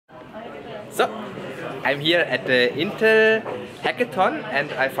So, I'm here at the Intel Hackathon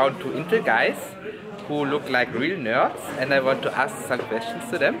and I found two Intel guys who look like real nerds and I want to ask some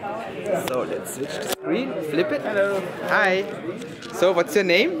questions to them. So let's switch the screen, flip it. Hello. Hi. So what's your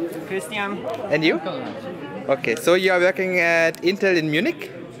name? Christian. And you? Okay, so you are working at Intel in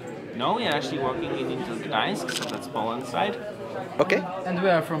Munich? No, we are actually working in Intel Gdańsk, so that's Poland side. Okay. And we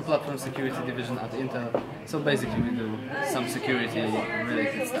are from Platform Security Division at Intel, so basically we do some security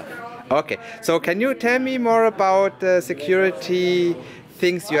related stuff. Okay, so can you tell me more about the security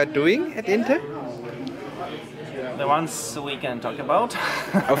things you are doing at Intel? The ones we can talk about.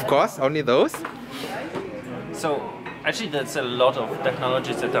 Of course, only those. So actually there's a lot of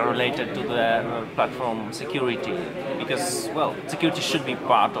technologies that are related to the platform security because, well, security should be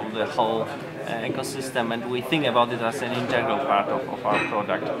part of the whole ecosystem and we think about it as an integral part of our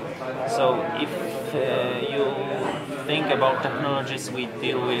product. So if you think about technologies we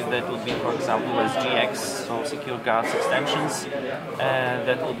deal with, that would be, for example, SGX, so secure guards extensions,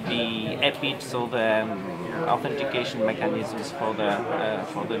 that would be EPID, so the authentication mechanisms for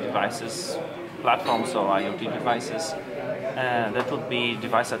the devices, platforms or IoT devices. That would be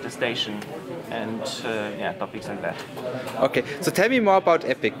device attestation and yeah, topics like that. Okay, so tell me more about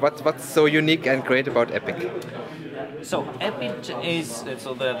EPID. What's so unique and great about EPID? So EPID is,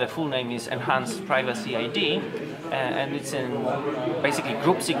 so the full name is Enhanced Privacy ID, and it's a basically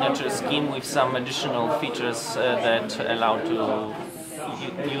group signature scheme with some additional features that allow to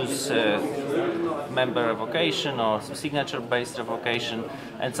use member revocation or signature-based revocation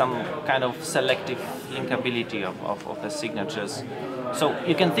and some kind of selective linkability of the signatures. So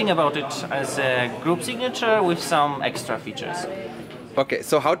you can think about it as a group signature with some extra features. Okay,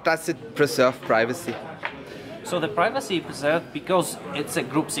 so how does it preserve privacy? So the privacy is preserved because it's a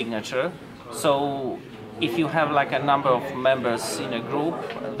group signature. So if you have like a number of members in a group,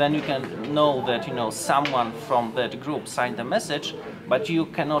 then you can know that someone from that group signed the message, but you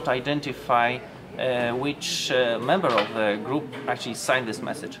cannot identify which member of the group actually signed this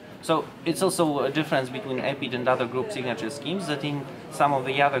message. So it's also a difference between EPID and other group signature schemes, that in some of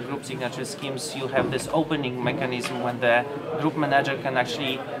the other group signature schemes you have this opening mechanism when the group manager can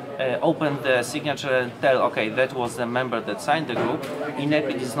actually open the signature and tell, okay, that was the member that signed the group. In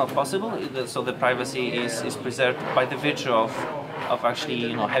EPID it's not possible, so the privacy is preserved by the virtue of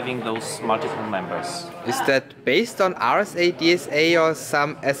actually having those multiple members. Is that based on RSA, DSA or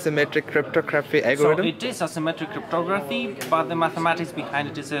some asymmetric cryptography algorithm? So it is asymmetric cryptography, but the mathematics behind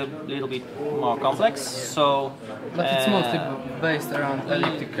it is a little bit more complex. So, but it's mostly based around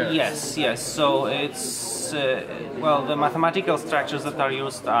elliptic curves. Yes. So it's well, the mathematical structures that are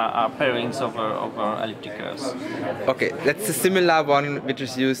used are pairings over elliptic curves. Okay, that's a similar one which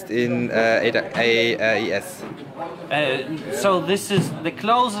is used in AES. So this is the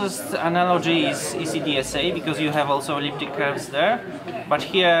closest analogy is ECDSA because you have also elliptic curves there, but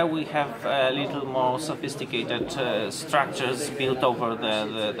here we have a little more sophisticated structures built over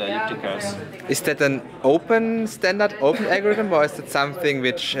the elliptic curves. Is that an open standard, open algorithm, or is it something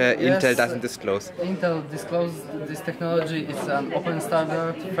which Intel doesn't disclose? Intel disclosed this technology. It's an open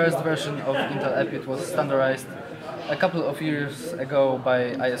standard. First version of Intel EPID was standardized a couple of years ago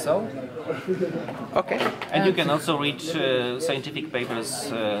by ISO. Okay. And you can also read scientific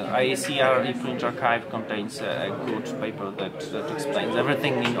papers. IACR ePrint Archive contains a good paper that explains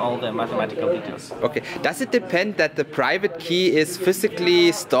everything in all the mathematical details. Okay. Does it depend that the private key is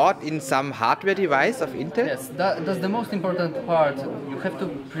physically stored in some hardware device of Intel? Yes, that's the most important part. You have to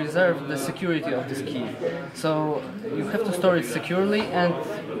preserve the security of this key. So you have to store it securely and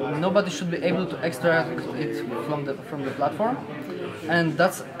nobody should be able to extract it from the platform. And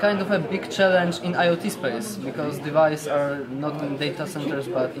that's kind of a big challenge in IoT space because devices are not in data centers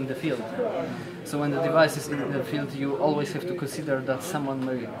but in the field. So when the device is in the field, you always have to consider that someone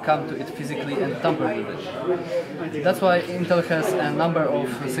may come to it physically and tamper with it. That's why Intel has a number of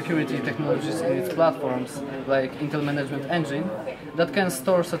security technologies in its platforms, like Intel Management Engine, that can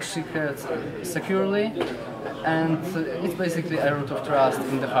store such secrets securely, and it's basically a root of trust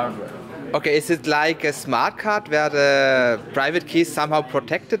in the hardware. Okay, is it like a smart card where the private key is somehow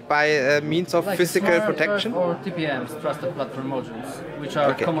protected by means of like physical protection? Or TPMs, Trusted Platform Modules, which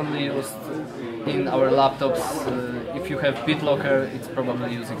are commonly used in our laptops. If you have BitLocker, it's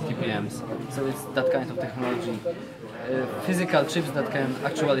probably using TPMs. So it's that kind of technology. Physical chips that can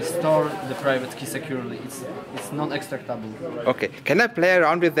actually store the private key securely. It's non-extractable. Okay, can I play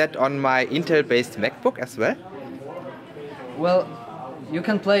around with that on my Intel-based MacBook as well? Well, you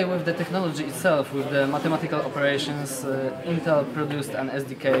can play with the technology itself, with the mathematical operations. Intel produced an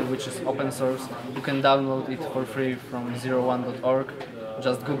SDK which is open source. You can download it for free from 01.org.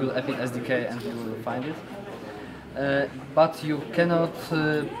 Just Google EPID SDK and you will find it. But you cannot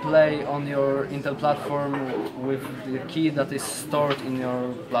play on your Intel platform with the key that is stored in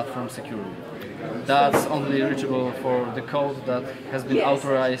your platform securely. That's only reachable for the code that has been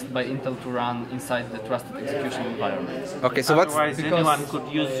authorized by Intel to run inside the trusted execution environment. Okay, so what's... Otherwise, anyone could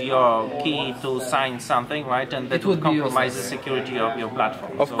use your key to sign something, right? And that would compromise the security of your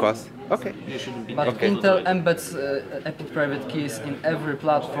platform. Of course. Okay. You shouldn't be But Intel embeds EPID private keys in every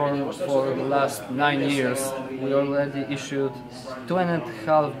platform for the last 9 years. We already issued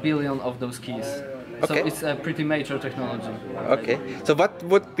 2.5 billion of those keys. So it's a pretty major technology. Okay. So what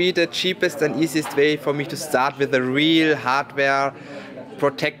would be the cheapest and easiest way for me to start with the real hardware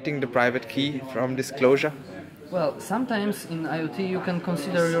protecting the private key from disclosure? Well, sometimes in IoT you can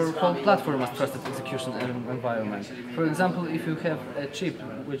consider your whole platform as trusted execution environment. For example, if you have a chip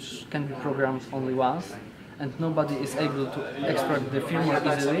which can be programmed only once and nobody is able to extract the firmware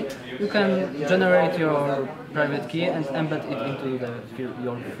easily, you can generate your private key and embed it into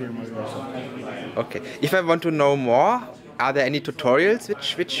your firmware yourself. Okay. If I want to know more, are there any tutorials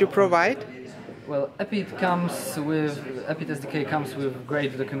which you provide? Well, EPID SDK comes with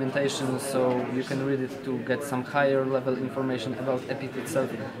great documentation, so you can read it to get some higher level information about EPID itself,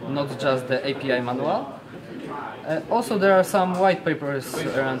 not just the API manual. Also, there are some white papers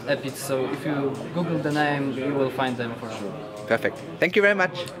around EPID, so if you Google the name, you will find them for sure. Perfect. Thank you very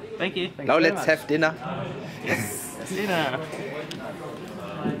much. Thank you. Now let's have dinner. Yes. Dinner.